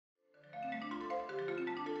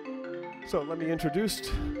So let me introduce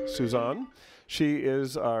Suzanne. She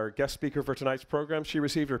is our guest speaker for tonight's program. She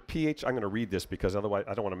received her Ph.D. I'm going to read this because otherwise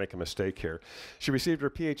I don't want to make a mistake here. She received her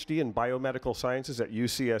Ph.D. in biomedical sciences at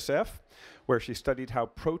UCSF, where she studied how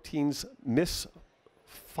proteins misfolded.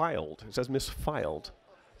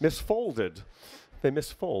 They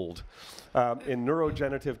misfold in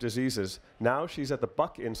neurodegenerative diseases. Now she's at the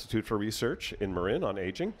Buck Institute for Research in Marin on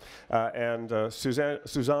aging.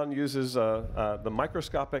 Suzanne uses the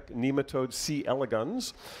microscopic nematode C.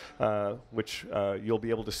 elegans, which you'll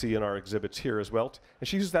be able to see in our exhibits here as well. And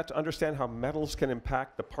she uses that to understand how metals can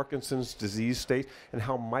impact the Parkinson's disease state and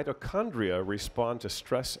how mitochondria respond to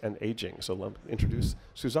stress and aging. So let me introduce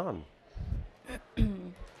Suzanne.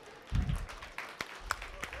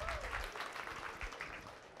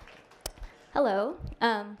 Hello.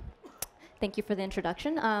 Thank you for the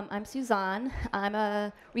introduction. I'm Suzanne. I'm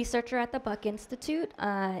a researcher at the Buck Institute.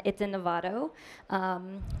 It's in Novato.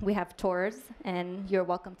 We have tours, and you're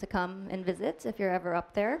welcome to come and visit if you're ever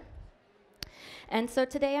up there. And so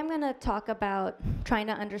today I'm going to talk about trying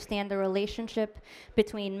to understand the relationship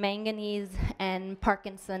between manganese and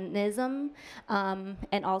Parkinsonism,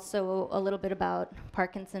 and also a little bit about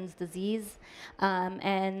Parkinson's disease,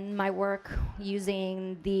 and my work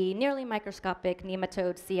using the nearly microscopic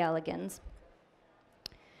nematode C. elegans.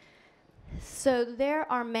 So there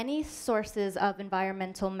are many sources of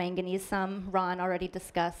environmental manganese, some Ron already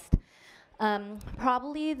discussed.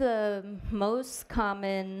 Probably the most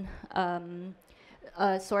common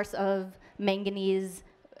source of manganese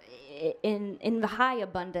in the high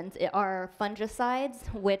abundance are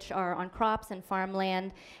fungicides, which are on crops and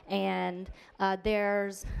farmland. And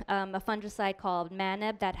there's a fungicide called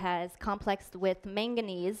Manab that has complexed with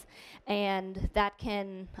manganese, and that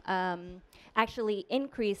can actually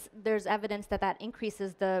increase, there's evidence that that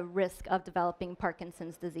increases the risk of developing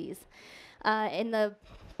Parkinson's disease. In the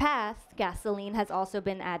past, gasoline has also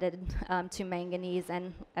been added to manganese,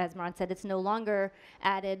 and as Maran said, it's no longer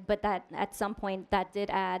added, but that at some point that did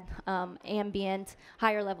add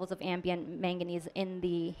higher levels of ambient manganese in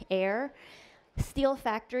the air. Steel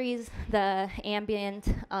factories, the ambient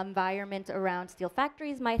environment around steel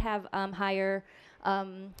factories might have higher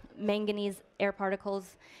manganese air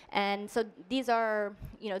particles, and so these are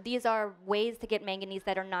ways to get manganese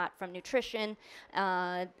that are not from nutrition,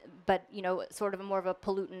 but sort of more of a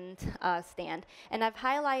pollutant stand. And I've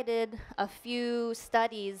highlighted a few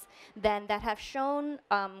studies then that have shown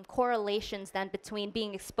correlations then between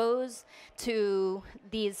being exposed to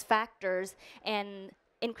these factors and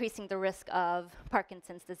increasing the risk of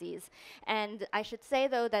Parkinson's disease. And I should say,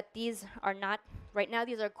 though, that these are not, right now,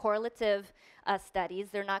 these are correlative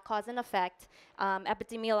studies. They're not cause and effect.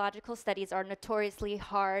 Epidemiological studies are notoriously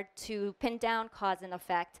hard to pin down cause and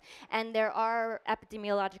effect. And there are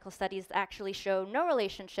epidemiological studies that actually show no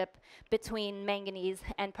relationship between manganese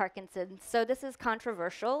and Parkinson's. So this is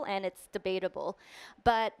controversial and it's debatable.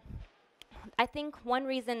 But I think one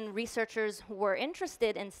reason researchers were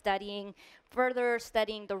interested in further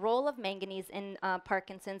studying the role of manganese in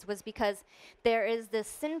Parkinson's was because there is this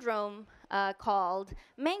syndrome called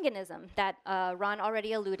manganism that Ron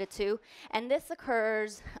already alluded to, and this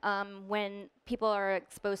occurs when people are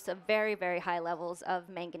exposed to very, very high levels of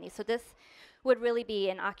manganese. So this would really be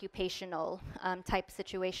an occupational type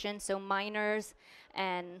situation. So miners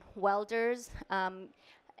and welders,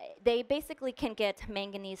 they basically can get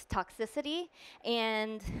manganese toxicity,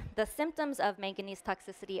 and the symptoms of manganese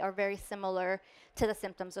toxicity are very similar to the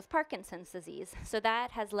symptoms of Parkinson's disease. So that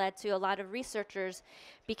has led to a lot of researchers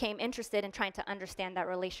became interested in trying to understand that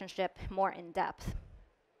relationship more in depth.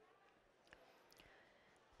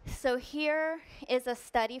 So here is a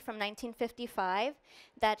study from 1955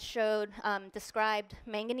 that described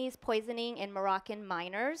manganese poisoning in Moroccan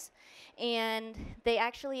miners. And they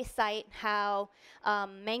actually cite how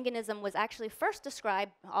manganism was actually first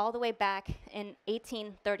described all the way back in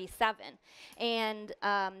 1837. And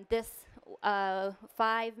this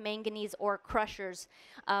 5 manganese ore crushers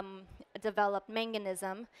developed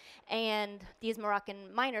manganism, and these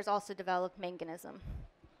Moroccan miners also developed manganism.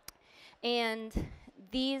 And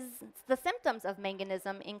the symptoms of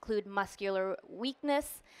manganism include muscular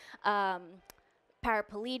weakness,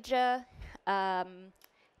 paraplegia,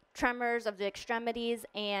 tremors of the extremities,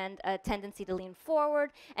 and a tendency to lean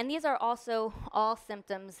forward. And these are also all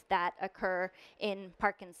symptoms that occur in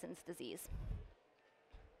Parkinson's disease.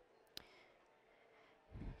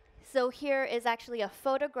 So here is actually a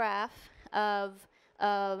photograph of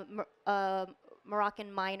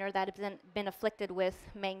Moroccan miner that has been afflicted with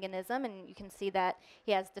manganism, and you can see that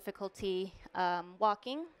he has difficulty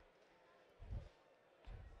walking.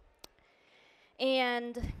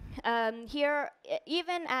 And here,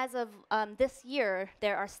 even as of this year,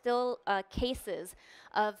 there are still cases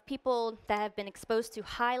of people that have been exposed to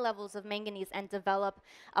high levels of manganese and develop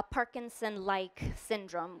a Parkinson-like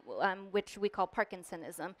syndrome, which we call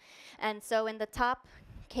Parkinsonism. And so in the top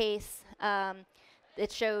case,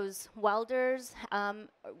 it shows welders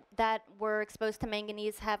that were exposed to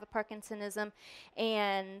manganese have a Parkinsonism,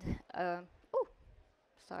 and oh,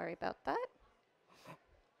 sorry about that.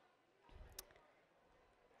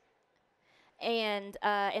 And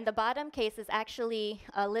in the bottom case is actually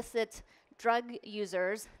illicit drug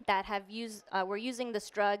users that have were using this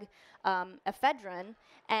drug, ephedrine,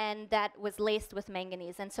 and that was laced with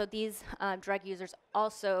manganese. And so these drug users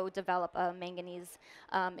also develop a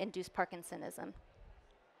manganese-induced Parkinsonism.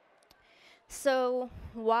 So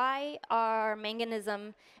why do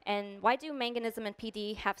manganism and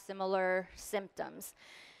PD have similar symptoms?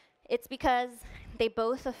 It's because they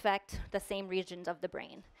both affect the same regions of the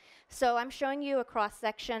brain. So I'm showing you a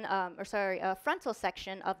cross-section, a frontal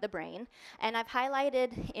section of the brain, and I've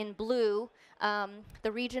highlighted in blue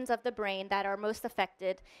the regions of the brain that are most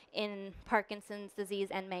affected in Parkinson's disease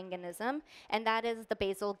and manganism, and that is the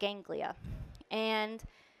basal ganglia. And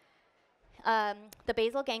the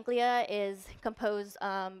basal ganglia is composed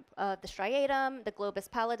of the striatum, the globus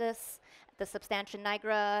pallidus, the substantia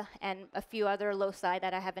nigra, and a few other loci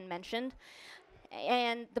that I haven't mentioned.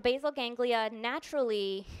 And the basal ganglia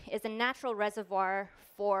naturally is a natural reservoir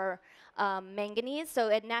for manganese, so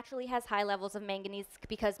it naturally has high levels of manganese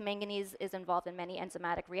because manganese is involved in many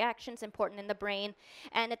enzymatic reactions important in the brain,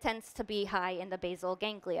 and it tends to be high in the basal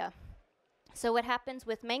ganglia. So what happens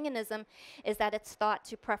with manganism is that it's thought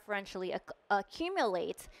to preferentially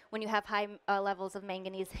accumulate when you have high levels of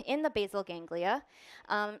manganese in the basal ganglia.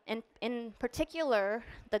 And in particular,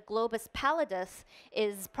 the globus pallidus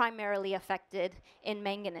is primarily affected in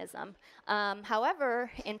manganism.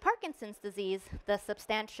 However, in Parkinson's disease, the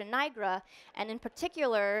substantia nigra, and in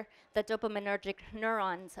particular, the dopaminergic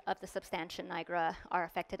neurons of the substantia nigra are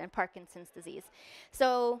affected in Parkinson's disease.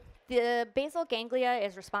 So the basal ganglia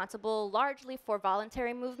is responsible largely for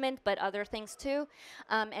voluntary movement, but other things too.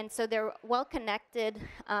 And so they're well connected,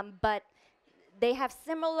 but they have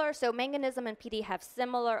similar, so manganism and PD have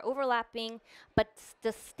similar overlapping but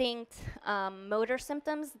distinct motor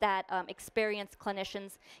symptoms that experienced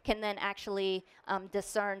clinicians can then actually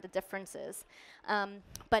discern the differences.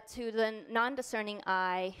 But to the non-discerning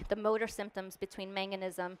eye, the motor symptoms between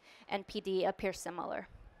manganism and PD appear similar.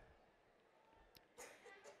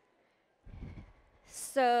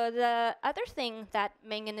 So the other thing that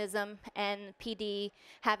manganism and PD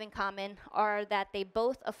have in common are that they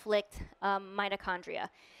both afflict mitochondria.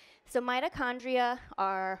 So mitochondria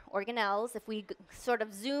are organelles. If we sort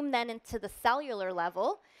of zoom then into the cellular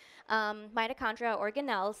level, mitochondria are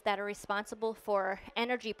organelles that are responsible for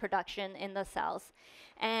energy production in the cells.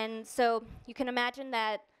 And so you can imagine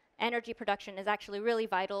that energy production is actually really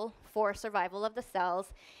vital for survival of the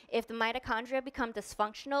cells. If the mitochondria become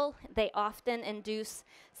dysfunctional, they often induce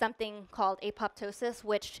something called apoptosis,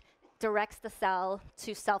 which directs the cell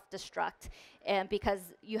to self-destruct. Because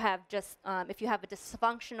you have just, if you have a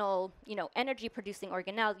dysfunctional, energy-producing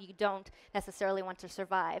organelle, you don't necessarily want to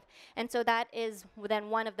survive. And so that is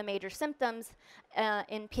then one of the major symptoms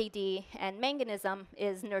in PD and manganism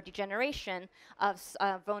is neurodegeneration of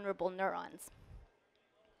vulnerable neurons.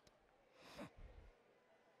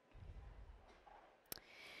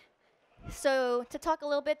 So to talk a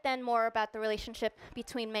little bit then more about the relationship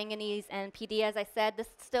between manganese and PD, as I said, this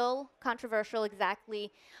is still controversial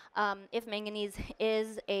exactly if manganese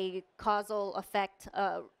is a causal effect,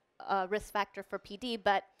 risk factor for PD,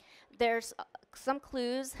 but there's some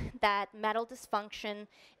clues that metal dysfunction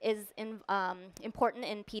is important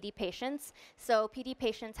in PD patients. So PD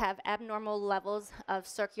patients have abnormal levels of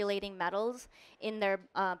circulating metals in their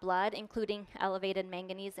blood, including elevated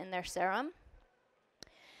manganese in their serum.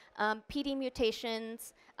 PD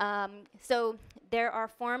mutations, so there are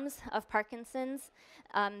forms of Parkinson's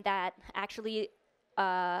that actually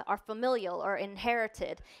are familial or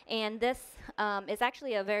inherited, and this is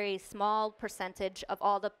actually a very small percentage of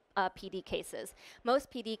all the PD cases.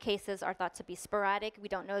 Most PD cases are thought to be sporadic. We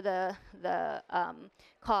don't know the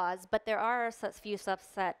cause, but there are a few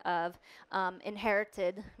subset of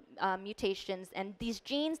inherited mutations, and these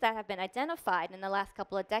genes that have been identified in the last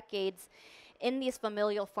couple of decades in these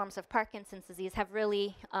familial forms of Parkinson's disease have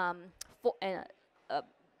really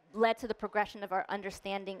led to the progression of our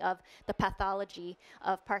understanding of the pathology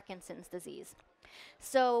of Parkinson's disease.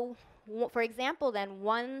 So, for example, then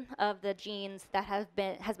one of the genes that has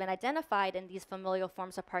been identified in these familial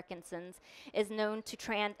forms of Parkinson's is known to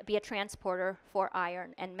be a transporter for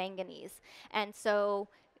iron and manganese. And so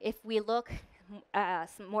if we look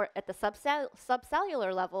more at the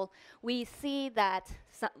subcellular level, we see that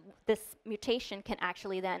this mutation can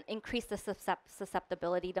actually then increase the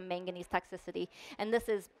susceptibility to manganese toxicity, and this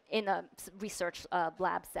is in a research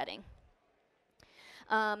lab setting.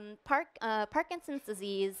 Parkinson's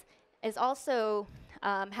disease is also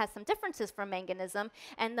has some differences from manganism,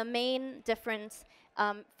 and the main difference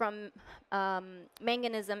from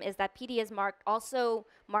manganism is that PD is also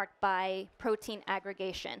marked by protein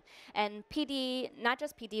aggregation. And PD, not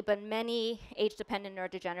just PD, but many age-dependent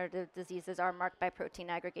neurodegenerative diseases are marked by protein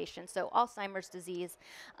aggregation. So Alzheimer's disease,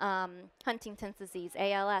 Huntington's disease,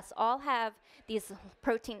 ALS, all have these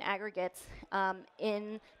protein aggregates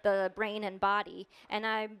in the brain and body. And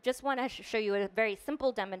I just want to show you a very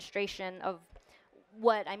simple demonstration of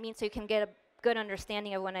what I mean, so you can get a good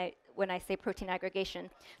understanding of when I say protein aggregation.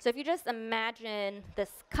 So if you just imagine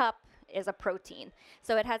this cup is a protein.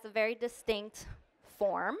 So it has a very distinct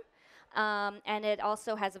form, and it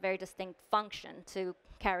also has a very distinct function to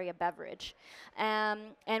carry a beverage.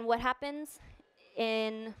 And what happens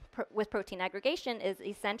with protein aggregation is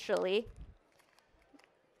essentially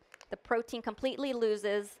the protein completely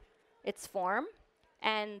loses its form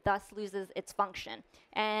and thus loses its function.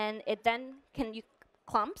 And it then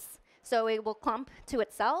clumps. So it will clump to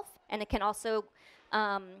itself, and it can also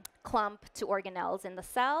clump to organelles in the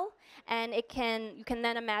cell. And you can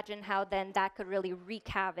then imagine how then that could really wreak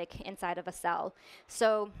havoc inside of a cell.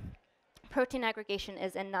 So protein aggregation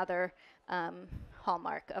is another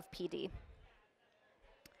hallmark of PD.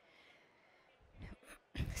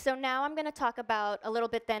 So now I'm going to talk a little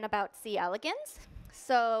bit then about C. elegans.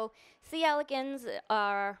 So C. elegans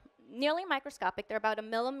are nearly microscopic. They're about 1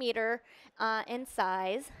 millimeter in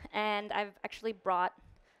size, and I've actually brought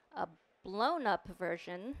a blown-up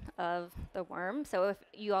version of the worm. So if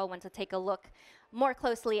you all want to take a look more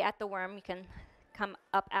closely at the worm, you can come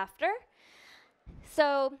up after.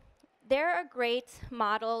 So they're a great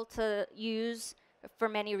model to use for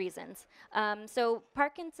many reasons. So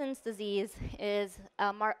Parkinson's disease is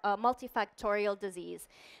a multifactorial disease,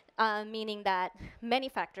 meaning that many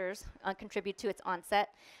factors contribute to its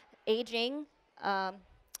onset. Aging, oh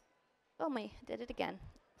my, did it again,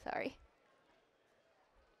 sorry.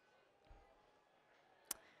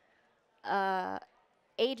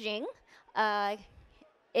 Aging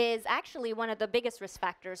is actually one of the biggest risk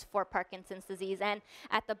factors for Parkinson's disease, and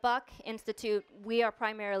at the Buck Institute, we are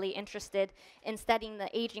primarily interested in studying the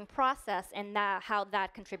aging process and how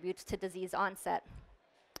that contributes to disease onset.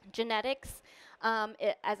 Genetics,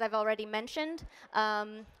 as I've already mentioned,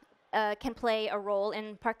 can play a role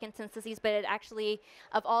in Parkinson's disease, but it actually,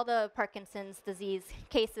 of all the Parkinson's disease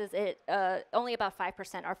cases, only about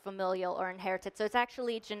 5% are familial or inherited. So it's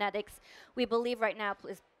actually genetics, we believe right now,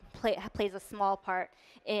 plays a small part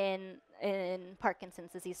in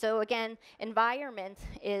Parkinson's disease. So again, environment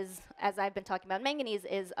is, as I've been talking about, manganese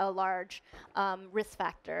is a large risk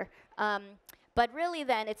factor. But really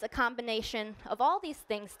then it's a combination of all these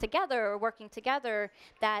things together, or working together,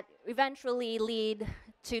 that eventually lead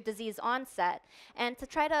to disease onset. And to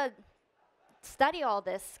try to study all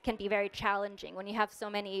this can be very challenging when you have so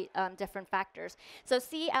many different factors. So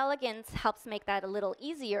C. elegans helps make that a little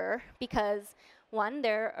easier because, one,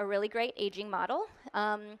 they're a really great aging model.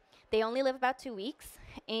 They only live about 2 weeks,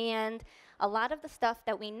 and a lot of the stuff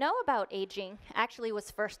that we know about aging actually was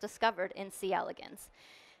first discovered in C. elegans.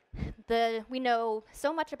 We know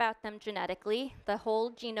so much about them genetically. The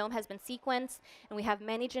whole genome has been sequenced, and we have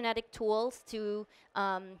many genetic tools to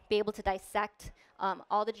be able to dissect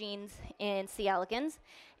all the genes in C. elegans,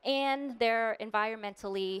 and they're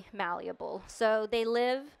environmentally malleable. So they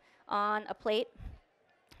live on a plate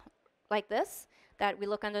like this that we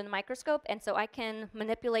look under the microscope, and so I can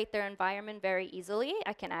manipulate their environment very easily.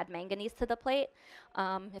 I can add manganese to the plate.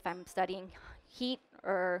 If I'm studying heat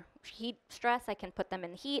or heat stress, I can put them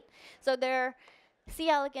in heat. So their C.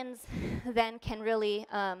 elegans then can really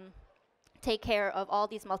take care of all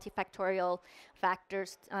these multifactorial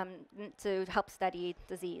factors to help study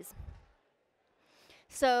disease.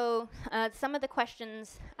 So some of the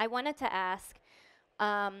questions I wanted to ask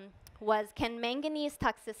was, can manganese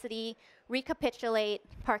toxicity recapitulate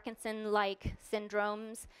Parkinson-like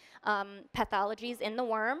syndromes, pathologies in the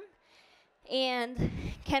worm? And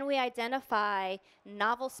can we identify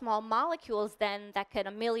novel small molecules then that could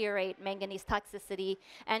ameliorate manganese toxicity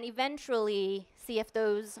and eventually see if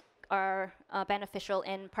those are beneficial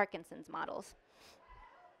in Parkinson's models?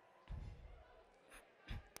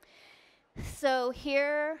 So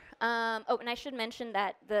here, oh, and I should mention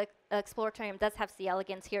that the Exploratorium does have C.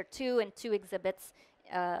 elegans here too, and 2 exhibits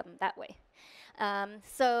that way.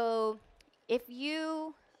 So if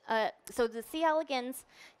you so the C. elegans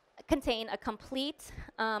contain a complete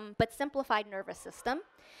but simplified nervous system.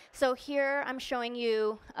 So here I'm showing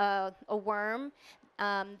you a worm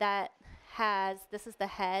that has, this is the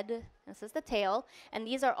head, this is the tail, and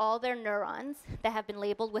these are all their neurons that have been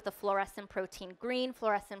labeled with a fluorescent protein, green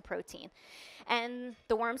fluorescent protein. And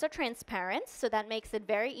the worms are transparent, so that makes it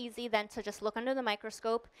very easy then to just look under the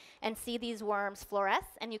microscope and see these worms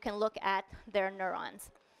fluoresce, and you can look at their neurons.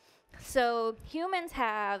 So humans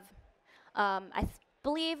have, I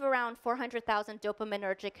believe, around 400,000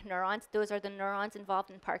 dopaminergic neurons. Those are the neurons involved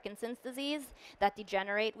in Parkinson's disease that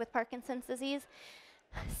degenerate with Parkinson's disease.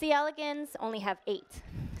 C. elegans only have 8.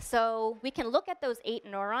 So we can look at those 8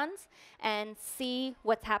 neurons and see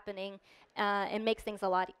what's happening. It makes things a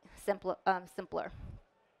lot simpler.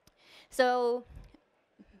 So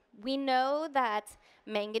we know that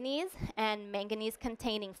manganese and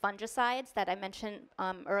manganese-containing fungicides that I mentioned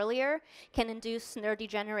earlier can induce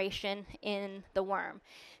neurodegeneration in the worm.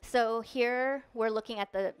 So here we're looking at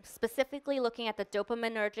specifically looking at the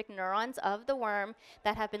dopaminergic neurons of the worm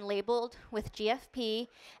that have been labeled with GFP,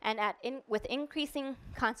 and with increasing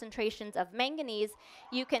concentrations of manganese,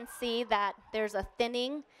 you can see that there's a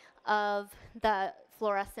thinning of the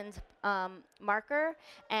fluorescent marker,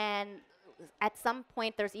 and at some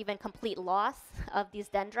point, there's even complete loss of these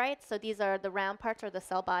dendrites. So these are the round parts are the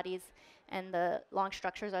cell bodies, and the long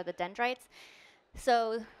structures are the dendrites.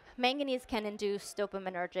 So manganese can induce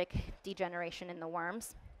dopaminergic degeneration in the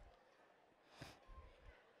worms.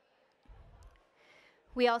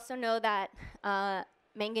 We also know that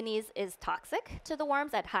manganese is toxic to the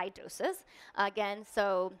worms at high doses. Again,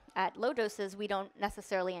 so at low doses, we don't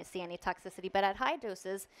necessarily see any toxicity, but at high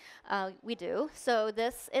doses, we do. So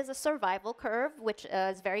this is a survival curve, which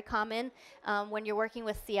is very common when you're working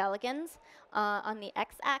with C. elegans. On the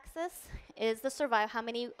x-axis is the how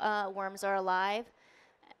many worms are alive.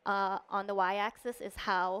 On the y-axis is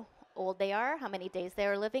how old they are, how many days they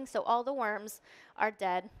are living. So all the worms are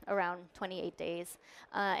dead around 28 days.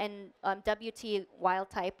 And WT wild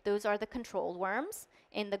type, those are the control worms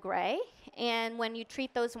in the gray. And when you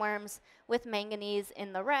treat those worms with manganese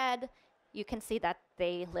in the red, you can see that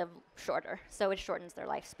they live shorter. So it shortens their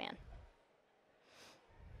lifespan.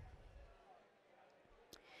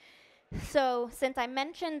 So since I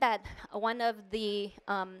mentioned that one of the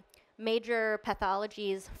major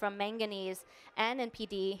pathologies from manganese and in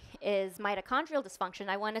PD is mitochondrial dysfunction,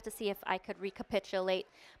 I wanted to see if I could recapitulate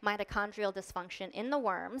mitochondrial dysfunction in the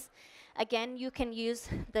worms. Again, you can use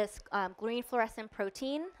this green fluorescent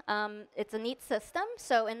protein. It's a neat system.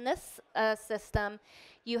 So in this system,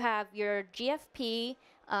 you have your GFP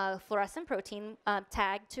fluorescent protein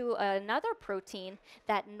tagged to another protein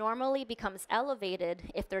that normally becomes elevated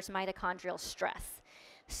if there's mitochondrial stress.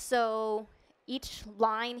 So each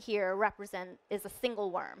line here is a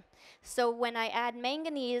single worm. So when I add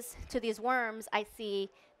manganese to these worms, I see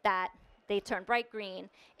that they turn bright green,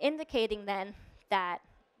 indicating then that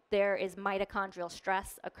there is mitochondrial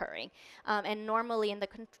stress occurring. And normally in the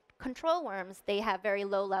control worms, they have very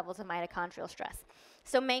low levels of mitochondrial stress.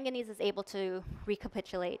 So manganese is able to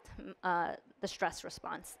recapitulate the stress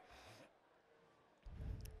response.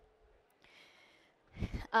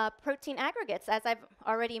 Protein aggregates, as I've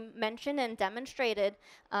already mentioned and demonstrated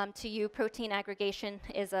to you, protein aggregation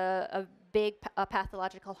is a big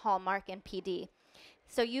pathological hallmark in PD.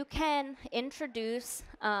 So you can introduce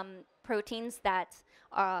proteins that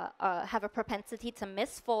have a propensity to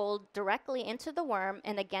misfold directly into the worm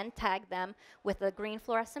and again tag them with a green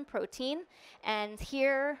fluorescent protein. And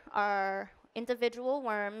here are individual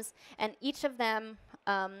worms, and each of them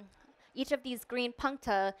each of these green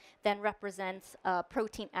puncta then represents a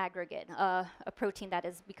protein aggregate, a protein that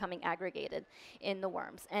is becoming aggregated in the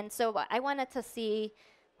worms. And so I wanted to see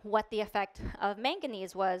what the effect of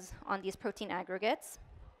manganese was on these protein aggregates.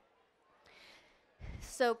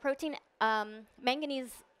 So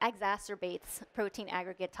manganese exacerbates protein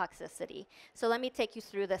aggregate toxicity. So let me take you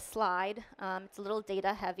through this slide. It's a little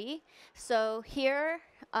data heavy. So here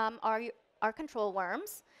are our control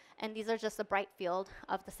worms. And these are just a bright field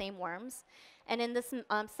of the same worms. And in this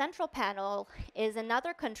central panel is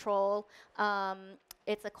another control.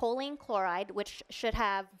 It's a choline chloride, which should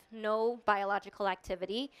have no biological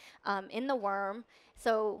activity in the worm.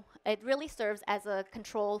 So it really serves as a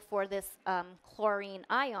control for this chlorine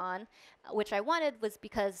ion, which I wanted was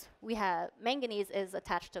because we have manganese is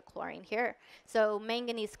attached to chlorine here. So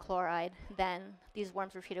manganese chloride, then these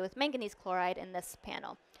worms were treated with manganese chloride in this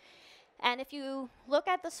panel. And if you look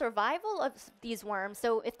at the survival of these worms,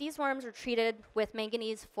 so if these worms are treated with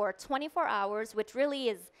manganese for 24 hours, which really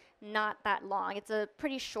is not that long, it's a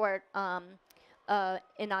pretty short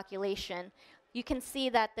inoculation, you can see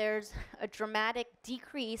that there's a dramatic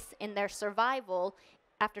decrease in their survival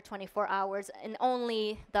after 24 hours in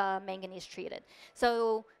only the manganese treated.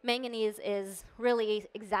 So manganese is really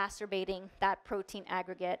exacerbating that protein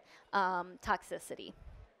aggregate toxicity.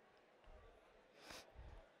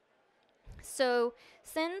 So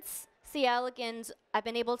since C. elegans, I've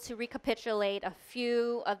been able to recapitulate a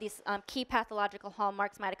few of these key pathological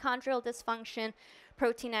hallmarks: mitochondrial dysfunction,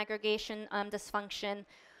 protein aggregation dysfunction.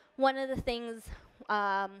 One of the things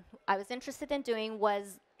I was interested in doing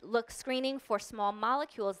was screening for small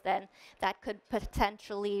molecules then that could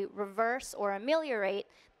potentially reverse or ameliorate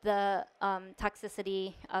the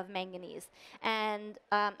toxicity of manganese. And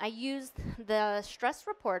I used the stress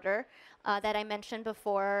reporter that I mentioned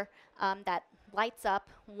before that lights up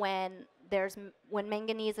when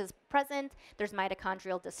manganese is present. There's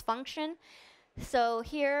mitochondrial dysfunction. So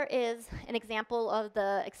here is an example of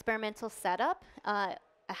the experimental setup. I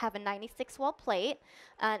have a 96-well plate,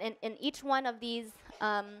 and in each one of these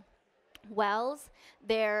wells,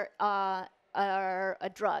 there are a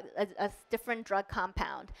drug, a different drug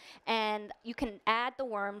compound. And you can add the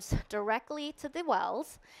worms directly to the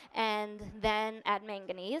wells and then add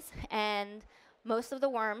manganese. And most of the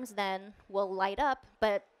worms then will light up,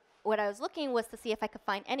 but what I was looking was to see if I could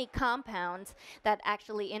find any compounds that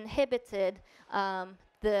actually inhibited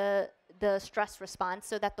the stress response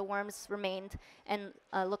so that the worms remained and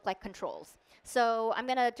looked like controls. So I'm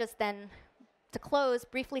going to just then, to close,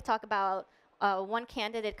 briefly talk about one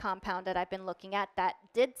candidate compound that I've been looking at that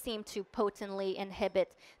did seem to potently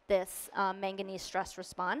inhibit this manganese stress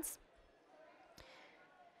response.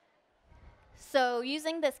 So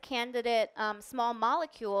using this candidate small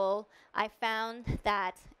molecule, I found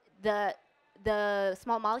that the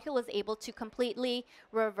small molecule is able to completely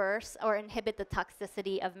reverse or inhibit the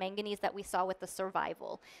toxicity of manganese that we saw with the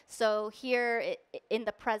survival. So here, in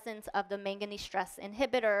the presence of the manganese stress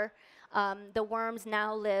inhibitor, the worms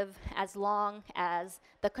now live as long as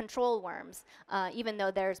the control worms, even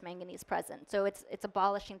though there's manganese present. So it's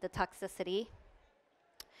abolishing the toxicity.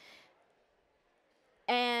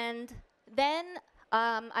 And then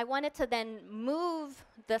I wanted to then move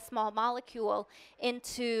the small molecule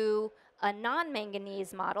into a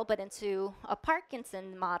non-manganese model, but into a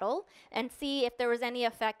Parkinson model, and see if there was any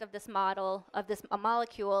effect of this model, of this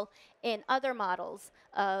molecule, in other models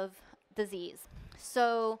of disease.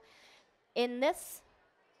 So in this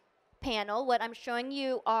panel, what I'm showing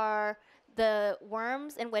you are the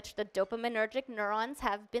worms in which the dopaminergic neurons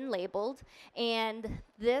have been labeled, and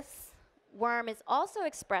this worm is also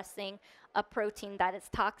expressing a protein that is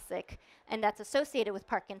toxic and that's associated with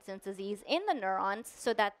Parkinson's disease in the neurons,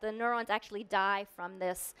 so that the neurons actually die from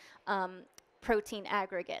this protein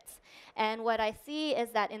aggregates. And what I see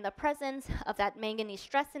is that in the presence of that manganese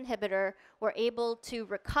stress inhibitor, we're able to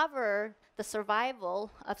recover the survival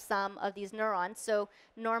of some of these neurons. So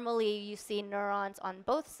normally you see neurons on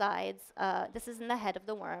both sides. This is in the head of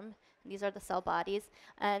the worm. These are the cell bodies.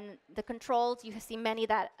 And the controls, you see many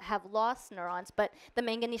that have lost neurons, but the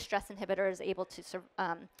manganese stress inhibitor is able to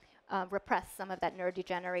repress some of that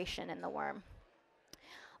neurodegeneration in the worm.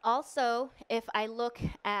 Also, if I look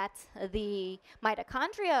at the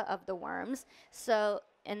mitochondria of the worms, so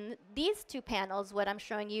in these two panels, what I'm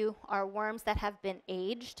showing you are worms that have been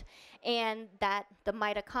aged, and that the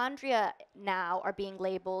mitochondria now are being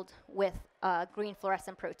labeled with green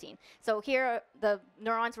fluorescent protein. So here the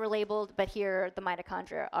neurons were labeled, but here the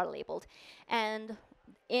mitochondria are labeled. And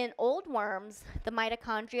in old worms, the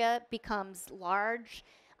mitochondria becomes large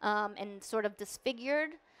and sort of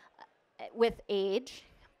disfigured with age.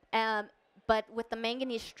 But with the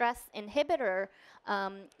manganese stress inhibitor,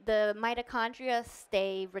 the mitochondria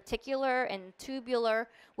stay reticular and tubular,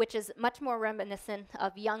 which is much more reminiscent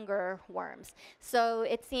of younger worms. So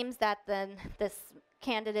it seems that then this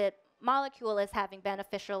candidate molecule is having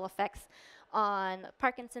beneficial effects on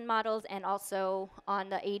Parkinson models and also on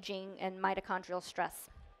the aging and mitochondrial stress.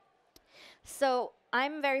 So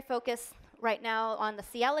I'm very focused right now on the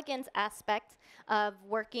C. elegans aspect of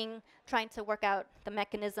trying to work out the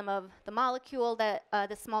mechanism of the molecule, the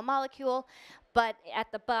small molecule, but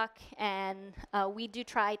at the Buck, and we do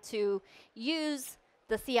try to use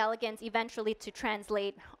the C. elegans eventually to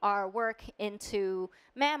translate our work into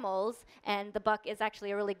mammals, and the Buck is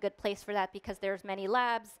actually a really good place for that because there's many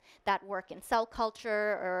labs that work in cell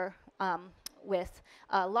culture or with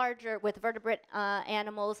vertebrate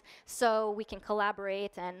animals, so we can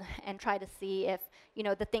collaborate and try to see if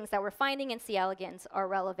the things that we're finding in C. elegans are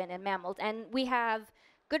relevant in mammals. And we have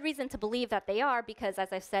good reason to believe that they are, because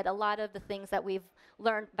as I've said, a lot of the things that we've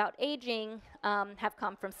learned about aging have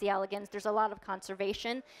come from C. elegans. There's a lot of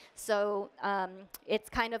conservation, so it's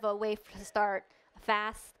kind of a way to start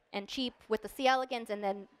fast and cheap with the C. elegans, and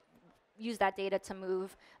then use that data to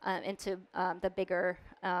move into the bigger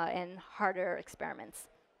and harder experiments.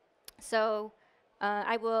 So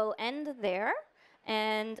I will end there,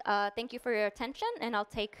 and thank you for your attention, and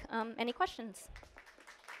I'll take any questions.